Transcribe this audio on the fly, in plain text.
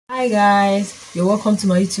Hi guys, you're welcome to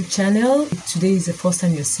my YouTube channel. Today is the first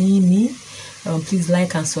time you're seeing me. Please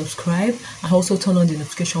like and subscribe, and also turn on the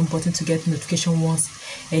notification button to get notification once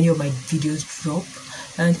any of my videos drop.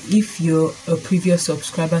 And if you're a previous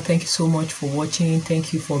subscriber, thank you so much for watching.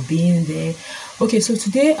 Thank you for being there. Okay, so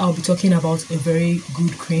today I'll be talking about a very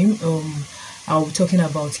good cream. I'll be talking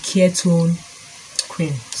about Caretone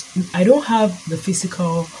cream. I don't have the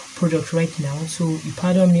physical product right now, so you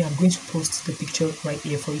pardon me. I'm going to post the picture right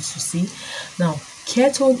here for you to see. Now,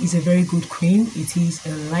 Caretone is a very good cream. It is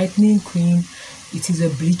a lightening cream. It is a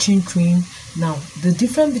bleaching cream. Now, the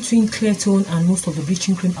difference between Caretone and most of the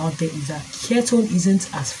bleaching cream out there is that Caretone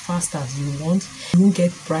isn't as fast as you want. You won't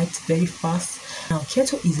get bright very fast. Now,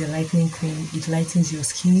 Caretone is a lightening cream. It lightens your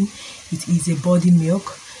skin. It is a body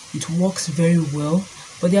milk. It works very well.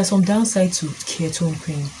 But there are some downsides to Caretone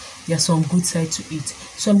cream. There are some good sides to it.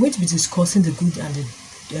 So I'm going to be discussing the good and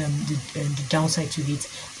the downside to it.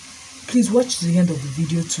 Please watch the end of the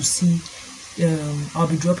video to see. I'll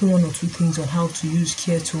be dropping one or two things on how to use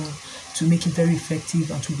Caretone to make it very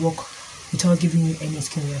effective and to work without giving you any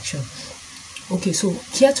skin reaction. Okay, so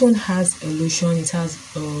Caretone has a lotion, it has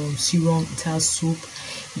serum, it has soap,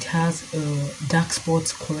 it has a dark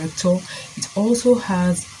spot corrector. It also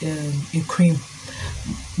has a cream.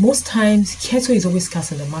 Most times Caretone is always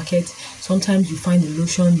scarce in the market. Sometimes you find the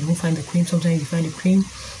lotion, you won't find the cream. Sometimes you find the cream,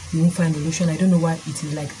 you won't find the lotion. I don't know why it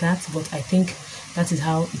is like that, but I think that is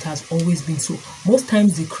how it has always been. So most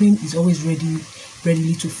times the cream is always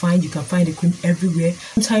readily to find. You can find the cream everywhere.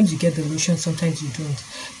 Sometimes you get the lotion, sometimes you don't.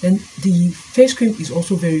 Then the face cream is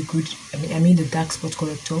also very good. I mean the dark spot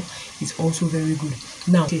corrector is also very good.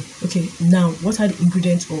 Now, okay. Now, what are the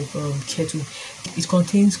ingredients of Caretone? It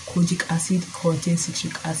contains kojic acid, it contains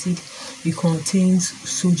citric acid, it contains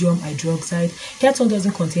sodium hydroxide. Caretone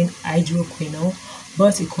doesn't contain hydroquinone,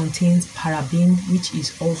 but it contains paraben, which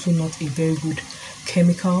is also not a very good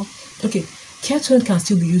chemical. Okay, Caretone can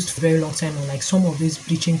still be used for a very long time, unlike some of these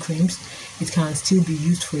bleaching creams. It can still be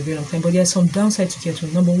used for a very long time, but there are some downsides to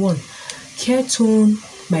Caretone. Number one, Caretone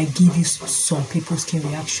might give you some people's skin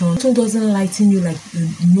reaction. Caretone doesn't lighten you like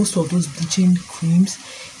most of those bleaching creams.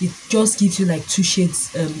 It just gives you like 2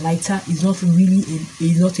 shades lighter. It's not really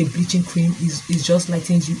it's not a bleaching cream. It just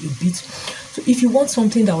lightens you a bit. So if you want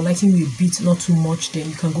something that will lighten you a bit, not too much, then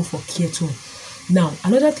you can go for Caretone. Now,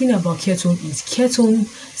 another thing about Caretone is Caretone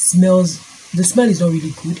smells. The smell is not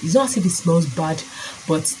really good. It's not as if it smells bad,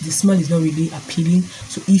 but the smell is not really appealing.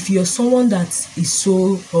 So if you're someone that is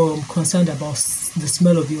so concerned about the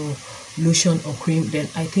smell of your lotion or cream, then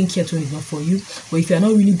I think Caretone is not for you. But if you're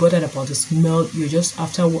not really bothered about the smell, you're just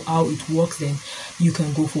after how it works, then you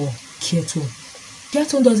can go for Caretone.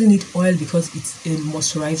 Caretone doesn't need oil because it's a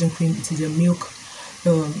moisturizing cream. It is a milk.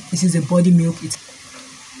 It is a body milk.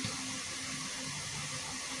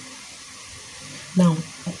 Now,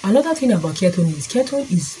 another thing about Caretone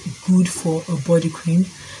is good for a body cream.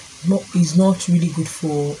 It's not really good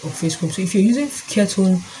for a face cream. So if you're using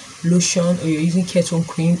Caretone lotion or you're using Caretone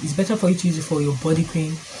cream, it's better for you to use it for your body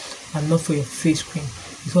cream and not for your face cream,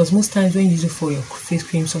 because most times when you use it for your face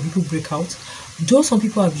cream, some people break out. Though some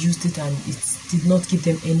people have used it and it did not give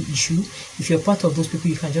them any issue, if you're part of those people,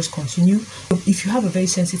 you can just continue. If you have a very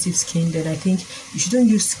sensitive skin, then I think you shouldn't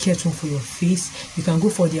use Caretone for your face. You can go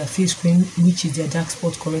for their face cream, which is their dark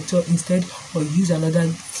spot corrector instead, or use another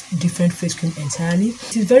different face cream entirely.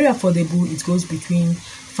 It is very affordable. It goes between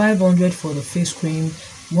 500 for the face cream,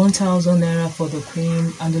 1,000 naira for the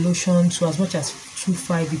cream, and the lotion to as much as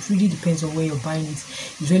 2,500. It really depends on where you're buying it.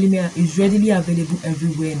 It's readily available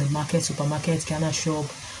everywhere in the market, supermarket, Ghana shop,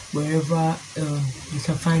 wherever you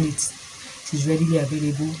can find it. It is readily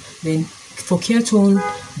available. Then for Caretone,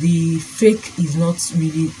 the fake is not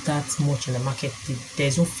really that much in the market.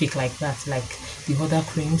 There's no fake like that, like the other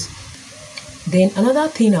creams. Then another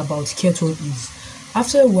thing about Caretone is,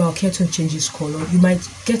 after a while, Caretone changes color. You might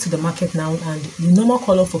get to the market now and the normal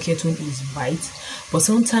color for Caretone is white, but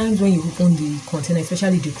sometimes when you open the container,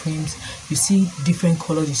 especially the creams, you see different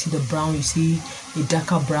colors. You see the brown, you see a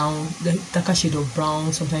darker brown, the darker shade of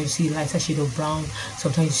brown. Sometimes you see a lighter shade of brown.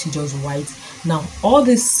 Sometimes you see just white. Now, all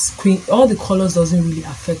this cream, all the colors doesn't really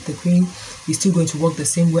affect the cream. It's still going to work the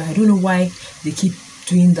same way. I don't know why they keep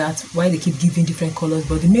doing that, why they keep giving different colors,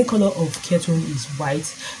 but the main color of Caretone is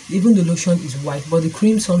white. Even the lotion is white, but the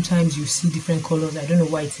cream sometimes you see different colors. I don't know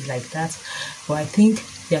why it is like that, but I think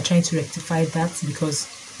they are trying to rectify that, because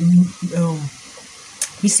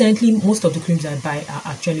recently most of the creams I buy are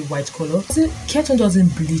actually white color. Caretone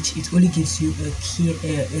doesn't bleach, it only gives you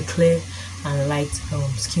a clear and light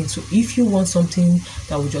skin. So if you want something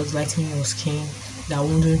that will just lighten your skin, that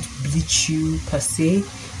wouldn't bleach you per se,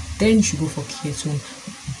 then you should go for Caretone.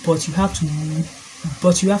 but you have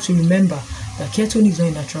to remember that Caretone is not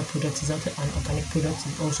a natural product, it's not an organic product,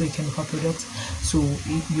 it's also a chemical product. So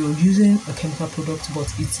you're using a chemical product, but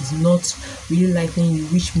it is not really lightening you,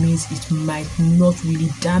 which means it might not really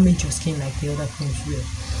damage your skin like the other creams will.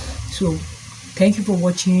 So thank you for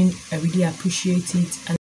watching. I really appreciate it. And